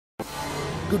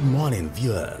Good morning,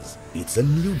 viewers. It's a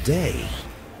new day.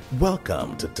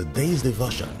 Welcome to today's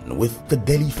devotion with the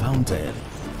Daily Fountain,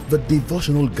 the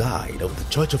devotional guide of the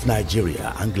Church of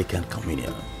Nigeria Anglican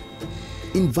Communion.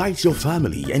 Invite your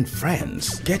family and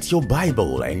friends. Get your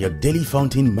Bible and your Daily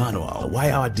Fountain manual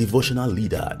while our devotional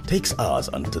leader takes us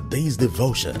on today's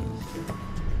devotion.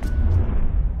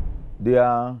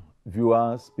 Dear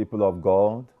viewers, people of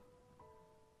God,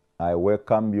 I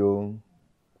welcome you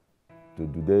to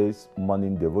today's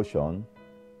morning devotion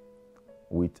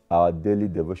with our daily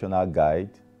devotional guide,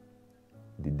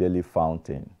 the Daily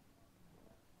Fountain.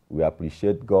 We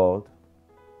appreciate God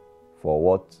for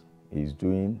what He's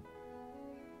doing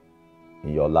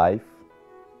in your life,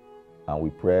 and we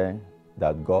pray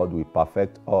that God will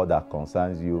perfect all that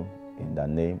concerns you in the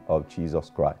name of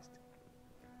Jesus Christ.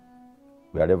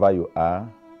 Wherever you are,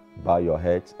 bow your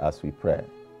heads as we pray.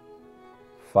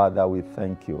 Father, we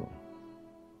thank you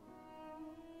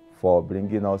for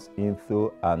bringing us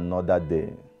into another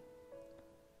day.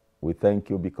 We thank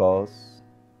you because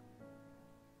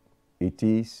it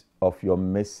is of your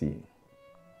mercy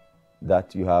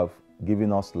that you have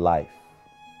given us life.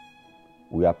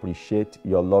 We appreciate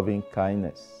your loving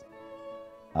kindness.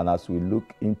 And as we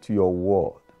look into your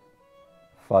word,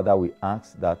 Father, we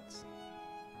ask that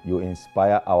you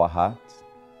inspire our hearts.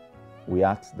 We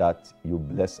ask that you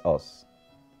bless us.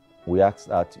 We ask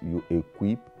that you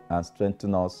equip and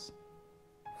strengthen us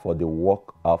for the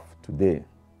work of today.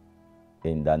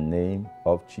 In the name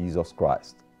of Jesus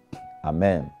Christ.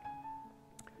 Amen.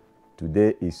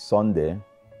 Today is Sunday,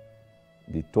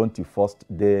 the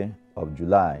 21st day of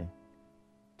July,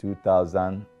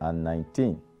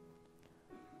 2019.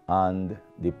 And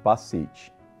the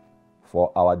passage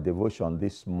for our devotion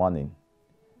this morning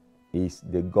is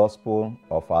the Gospel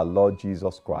of our Lord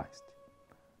Jesus Christ,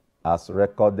 as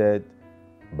recorded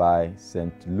by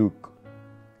St. Luke,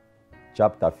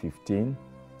 chapter 15.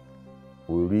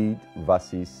 We read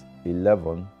verses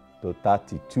 11 to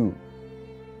 32.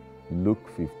 Luke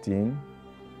 15,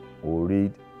 we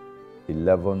read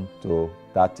 11 to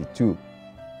 32.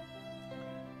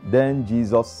 Then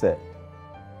Jesus said,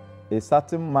 "A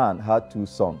certain man had 2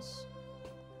 sons,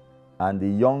 and the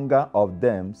younger of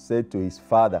them said to his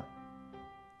father,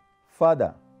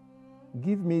 'Father,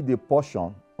 give me the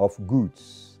portion of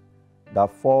goods that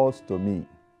falls to me.'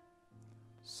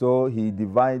 So he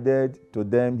divided to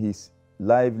them his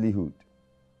livelihood.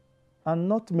 And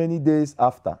not many days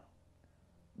after,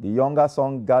 the younger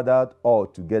son gathered all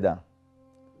together,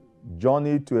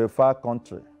 journeyed to a far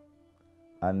country,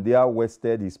 and there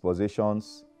wasted his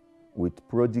possessions with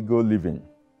prodigal living.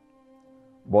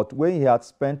 But when he had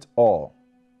spent all,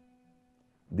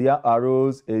 there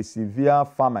arose a severe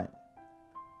famine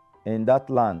in that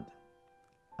land,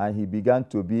 and he began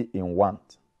to be in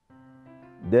want.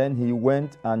 Then he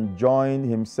went and joined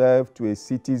himself to a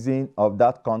citizen of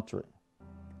that country,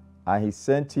 and he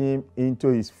sent him into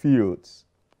his fields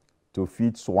to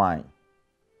feed swine.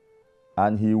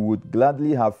 And he would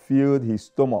gladly have filled his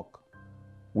stomach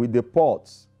with the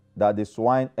pods that the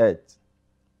swine ate,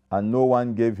 and no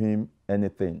one gave him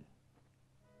anything.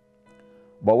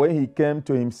 But when he came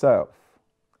to himself,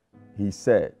 he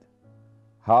said,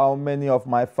 'How many of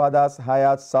my father's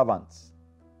hired servants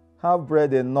have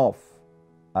bread enough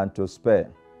and to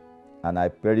spare, and I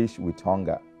perish with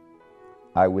hunger?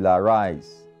 I will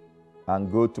arise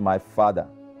and go to my father,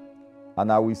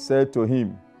 and I will say to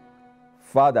him,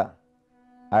 Father,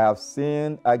 I have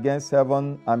sinned against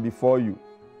heaven and before you,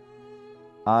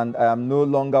 and I am no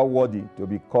longer worthy to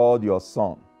be called your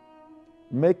son.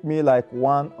 Make me like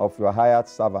one of your hired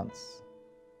servants.'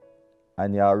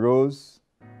 And he arose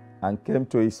and came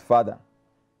to his father.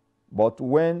 But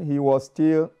when he was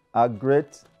still a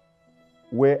great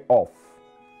way off,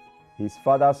 his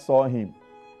father saw him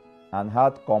and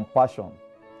had compassion,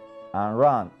 and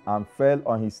ran and fell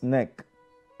on his neck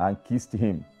and kissed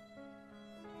him.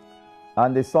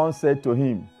 And the son said to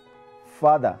him,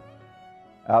 'Father,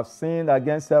 I have sinned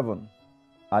against heaven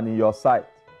and in your sight,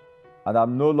 and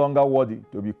am no longer worthy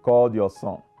to be called your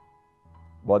son.'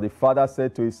 But the father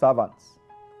said to his servants,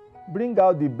 'Bring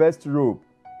out the best robe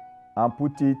and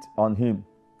put it on him,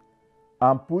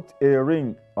 and put a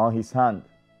ring on his hand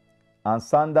and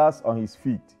sandals on his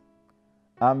feet,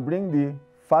 and bring the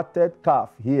fatted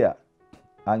calf here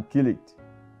and kill it,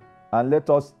 and let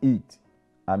us eat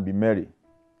and be merry.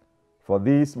 For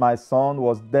this my son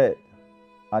was dead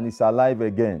and is alive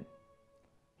again.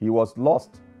 He was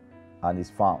lost and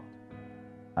is found.'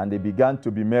 And they began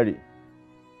to be merry.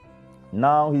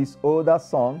 Now his older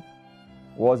son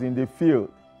was in the field,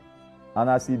 and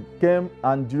as he came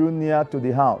and drew near to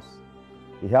the house,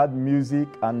 he heard music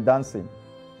and dancing.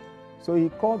 So he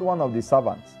called one of the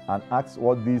servants and asked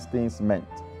what these things meant.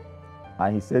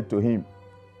 And he said to him,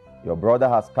 "Your brother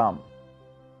has come,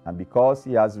 and because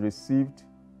he has received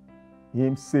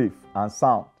him safe and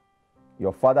sound,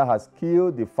 your father has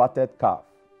killed the fatted calf."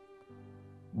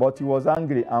 But he was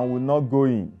angry and would not go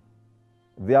in.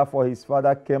 Therefore his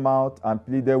father came out and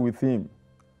pleaded with him.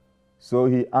 So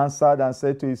he answered and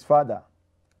said to his father,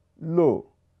 "Lo,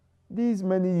 these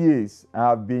many years I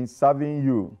have been serving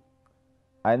you.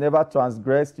 I never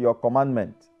transgressed your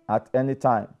commandment at any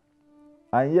time,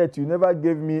 and yet you never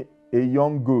gave me a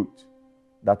young goat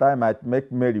that I might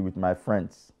make merry with my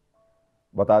friends.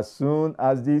 But as soon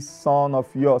as this son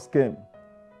of yours came,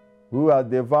 who has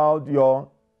devoured your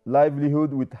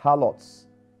livelihood with harlots,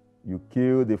 you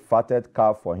killed the fatted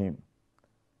calf for him."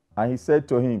 And he said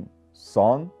to him,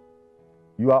 "Son,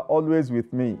 you are always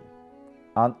with me,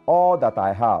 and all that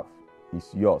I have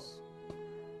is yours.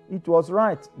 It was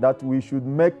right that we should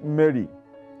make merry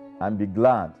and be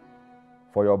glad,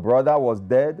 for your brother was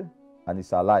dead and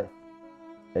is alive.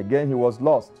 Again he was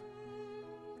lost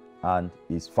and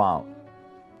is found."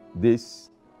 This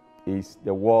is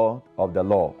the word of the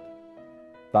Lord.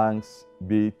 Thanks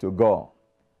be to God.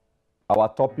 Our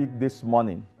topic this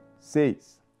morning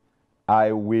says,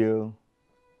 "I will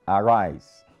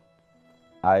arise."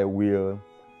 I will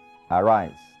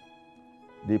arise.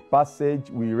 The passage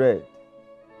we read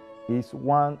is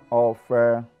one of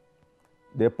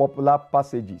the popular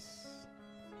passages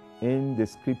in the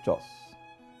scriptures.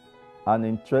 An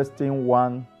interesting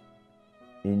one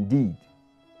indeed.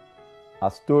 A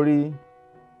story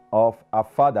of a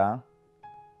father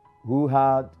who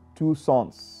had two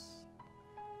sons.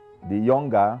 The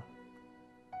younger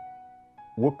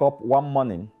woke up one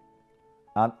morning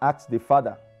and asked the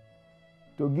father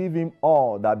to give him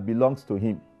all that belongs to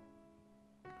him.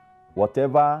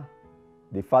 Whatever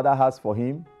the father has for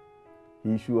him,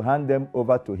 he should hand them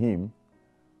over to him,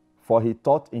 for he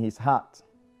thought in his heart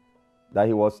that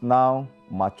he was now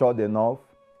matured enough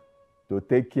to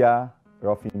take care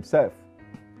of himself.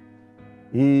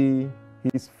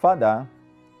 His father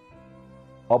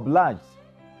obliged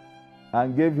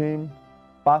and gave him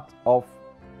part of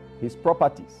his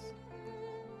properties.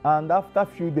 And after a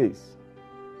few days,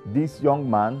 this young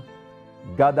man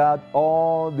gathered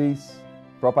all these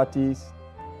properties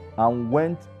and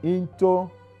went into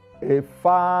a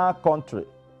far country,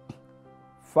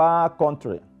 far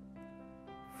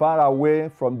away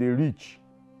from the reach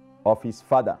of his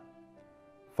father,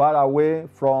 far away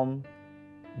from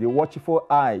the watchful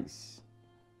eyes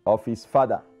of his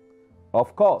father.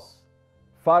 Of course,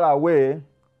 far away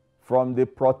from the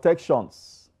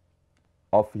protections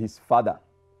of his father.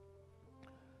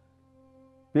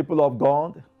 People of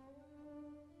God,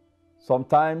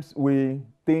 sometimes we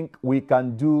think we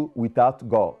can do without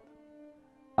God,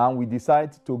 and we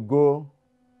decide to go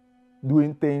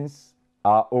doing things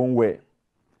our own way.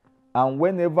 And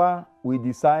whenever we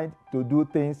decide to do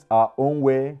things our own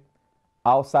way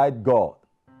outside God,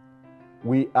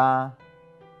 we are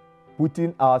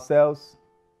putting ourselves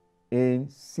in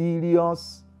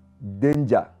serious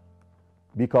danger,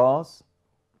 because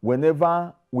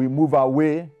whenever we move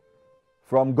away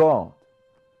from God,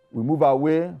 we move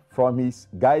away from His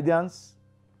guidance,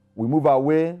 we move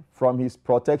away from His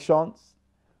protections,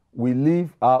 we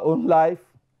live our own life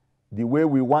the way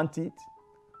we want it,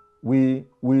 we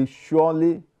will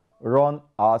surely run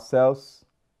ourselves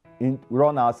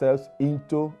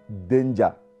into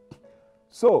danger.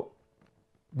 So,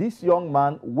 this young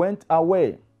man went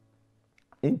away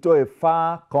into a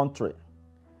far country,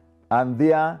 and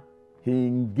there he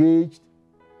engaged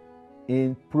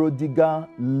in prodigal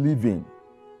living.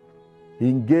 He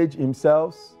engaged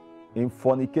himself in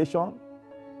fornication,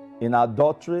 in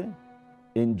adultery,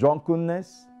 in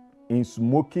drunkenness, in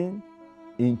smoking,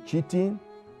 in cheating,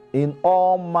 in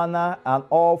all manner and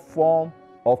all form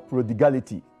of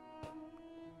prodigality.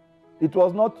 It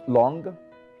was not long.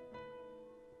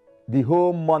 The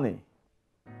whole money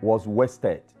was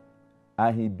wasted,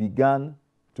 and he began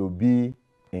to be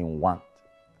in want.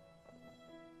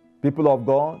 People of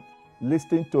God,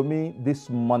 listen to me this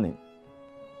morning.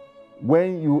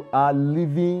 When you are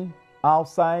living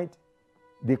outside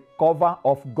the cover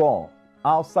of God,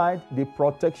 outside the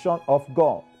protection of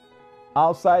God,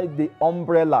 outside the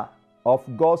umbrella of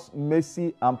God's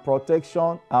mercy and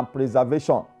protection and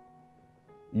preservation,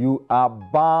 you are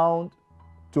bound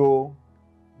to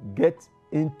get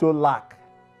into lack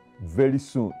very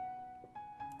soon.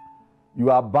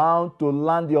 You are bound to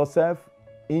land yourself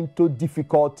into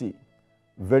difficulty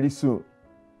very soon.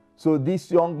 So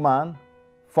this young man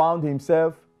found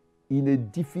himself in a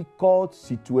difficult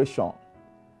situation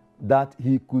that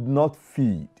he could not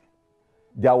feed.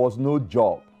 there was no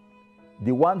job.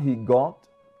 The one he got,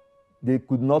 they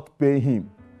could not pay him.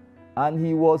 And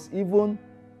he was even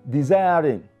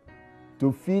desiring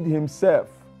to feed himself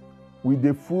with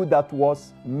the food that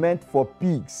was meant for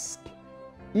pigs.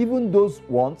 Even those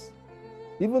ones,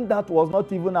 even that was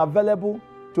not even available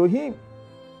to him.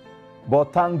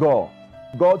 But thank God,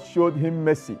 God showed him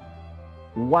mercy.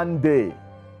 One day,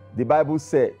 the Bible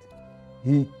said,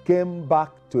 he came back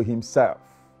to himself.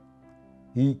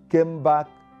 He came back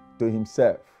to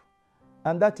himself.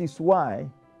 And that is why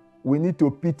we need to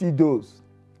pity those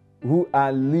who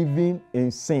are living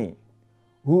in sin,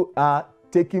 who are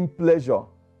taking pleasure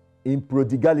in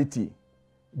prodigality.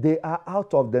 They are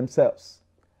out of themselves.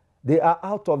 They are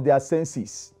out of their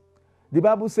senses. The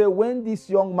Bible says when this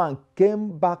young man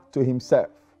came back to himself,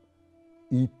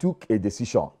 he took a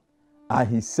decision and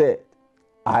he said,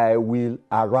 I will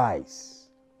arise.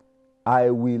 I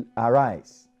will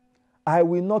arise. I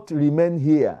will not remain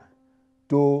here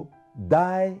to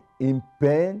die in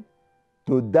pain,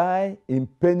 to die in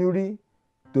penury,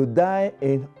 to die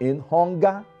in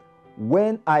hunger,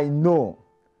 when I know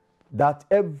that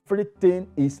everything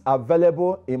is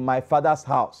available in my Father's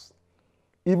house.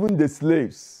 Even the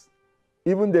slaves,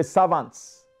 even the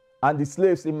servants and the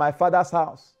slaves in my Father's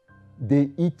house,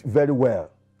 they eat very well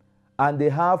and they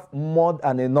have more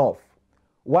than enough.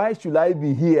 Why should I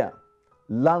be here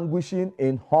languishing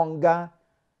in hunger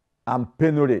and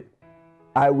penury?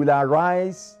 I will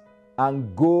arise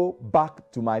and go back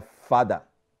to my Father.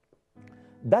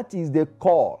 That is the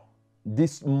call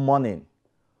this morning.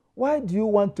 Why do you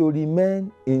want to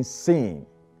remain in sin?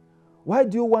 Why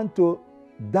do you want to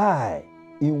die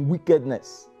in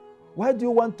wickedness? Why do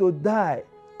you want to die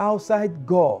outside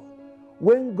God?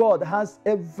 When God has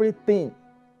everything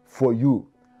for you,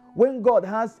 when God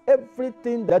has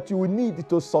everything that you need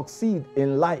to succeed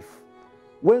in life,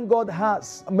 when God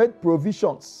has made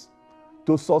provisions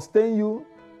to sustain you,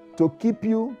 to keep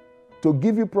you, to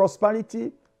give you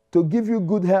prosperity, to give you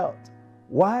good health,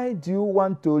 why do you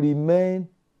want to remain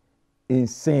in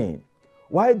sin?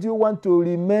 Why do you want to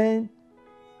remain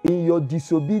in your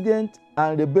disobedient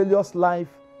and rebellious life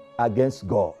against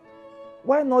God?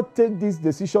 Why not take this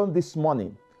decision this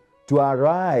morning to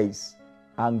arise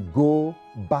and go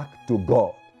back to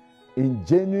God in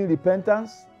genuine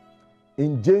repentance,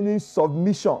 in genuine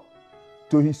submission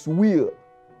to His will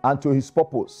and to His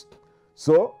purpose?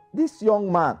 So this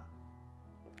young man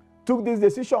took this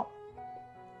decision,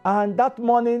 and that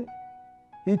morning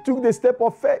he took the step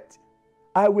of faith.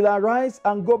 I will arise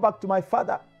and go back to my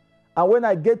Father, and when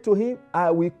I get to Him, I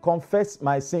will confess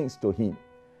my sins to Him.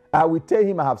 I will tell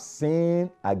Him I have sinned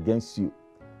against you.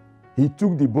 He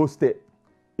took the bold step.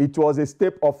 It was a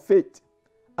step of faith,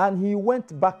 and he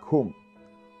went back home.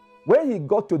 When he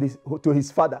got to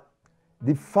his father,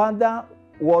 the father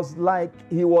was like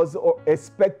he was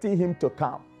expecting him to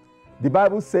come. The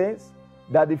Bible says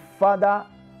that the father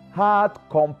had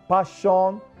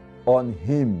compassion on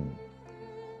him.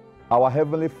 Our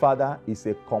Heavenly Father is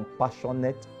a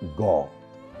compassionate God.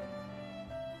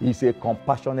 He is a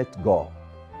compassionate God.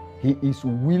 He is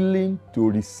willing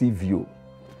to receive you.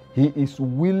 He is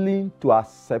willing to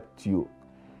accept you.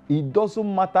 It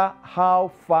doesn't matter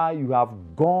how far you have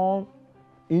gone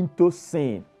into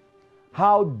sin,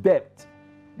 how deep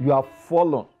you have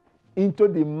fallen into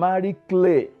the miry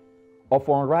clay of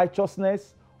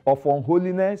unrighteousness, of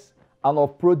unholiness, and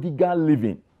of prodigal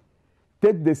living.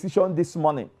 Take decision this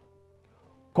morning.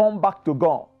 Come back to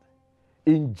God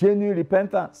in genuine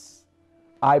repentance.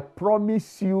 I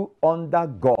promise you under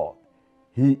God,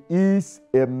 He is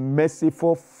a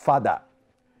merciful Father.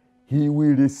 He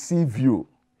will receive you.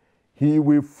 He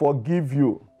will forgive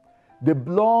you. The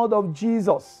blood of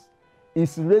Jesus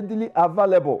is readily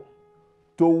available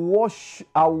to wash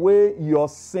away your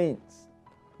sins.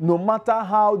 No matter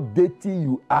how dirty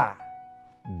you are,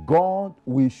 God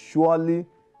will surely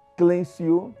cleanse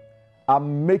you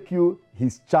and make you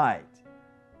His child.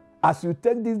 As you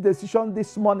take this decision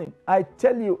this morning, I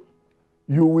tell you,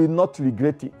 you will not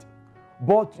regret it,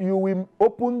 but you will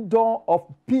open door of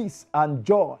peace and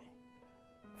joy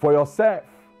for yourself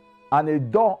and a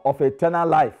door of eternal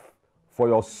life for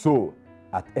your soul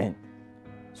at end.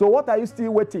 So what are you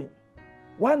still waiting?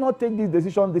 Why not take this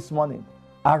decision this morning?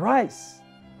 Arise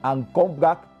and come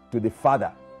back to the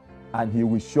Father, and He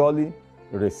will surely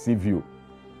receive you.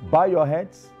 Bow your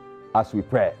heads as we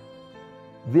pray.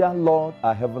 Dear Lord,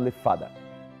 our Heavenly Father,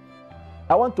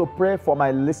 I want to pray for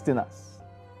my listeners.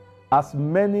 As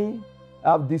many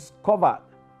have discovered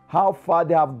how far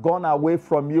they have gone away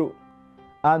from you,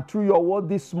 and through your word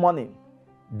this morning,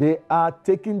 they are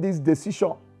taking this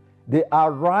decision. They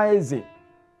are rising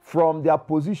from their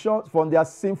positions, from their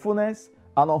sinfulness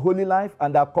an unholy life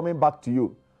and they are coming back to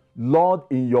you, Lord,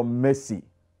 in your mercy,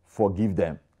 forgive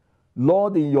them.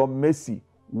 Lord, in your mercy,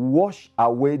 wash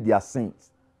away their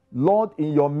sins. Lord,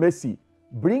 in your mercy,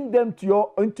 bring them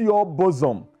into your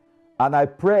bosom. And I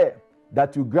pray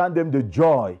that you grant them the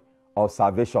joy of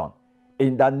salvation.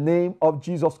 In the name of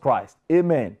Jesus Christ.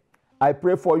 Amen. I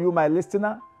pray for you, my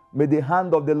listener. May the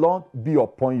hand of the Lord be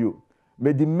upon you.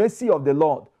 May the mercy of the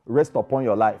Lord rest upon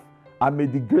your life. And may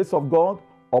the grace of God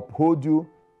uphold you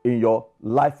in your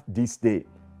life this day.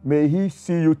 May He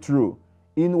see you through.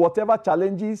 In whatever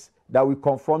challenges that will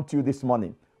confront you this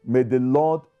morning, may the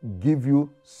Lord give you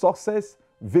success,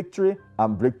 victory,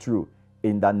 and breakthrough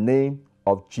in the name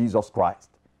of Jesus Christ.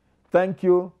 Thank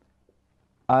you,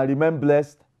 and remain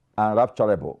blessed and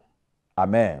rapturable.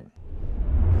 Amen.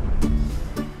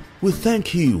 We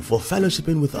thank you for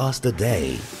fellowshipping with us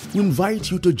today. We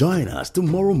invite you to join us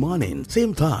tomorrow morning,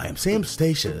 same time, same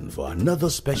station, for another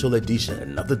special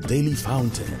edition of the Daily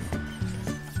Fountain.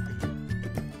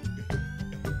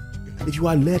 If you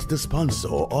are led to sponsor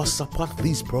or support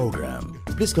this program,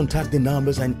 please contact the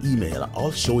numbers and email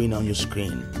all showing on your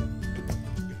screen.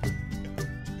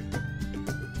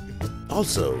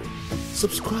 Also,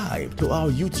 subscribe to our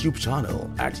YouTube channel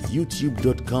at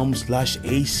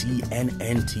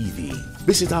youtube.com/ACNNTV.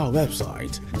 Visit our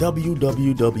website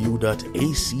www.acnntv.com.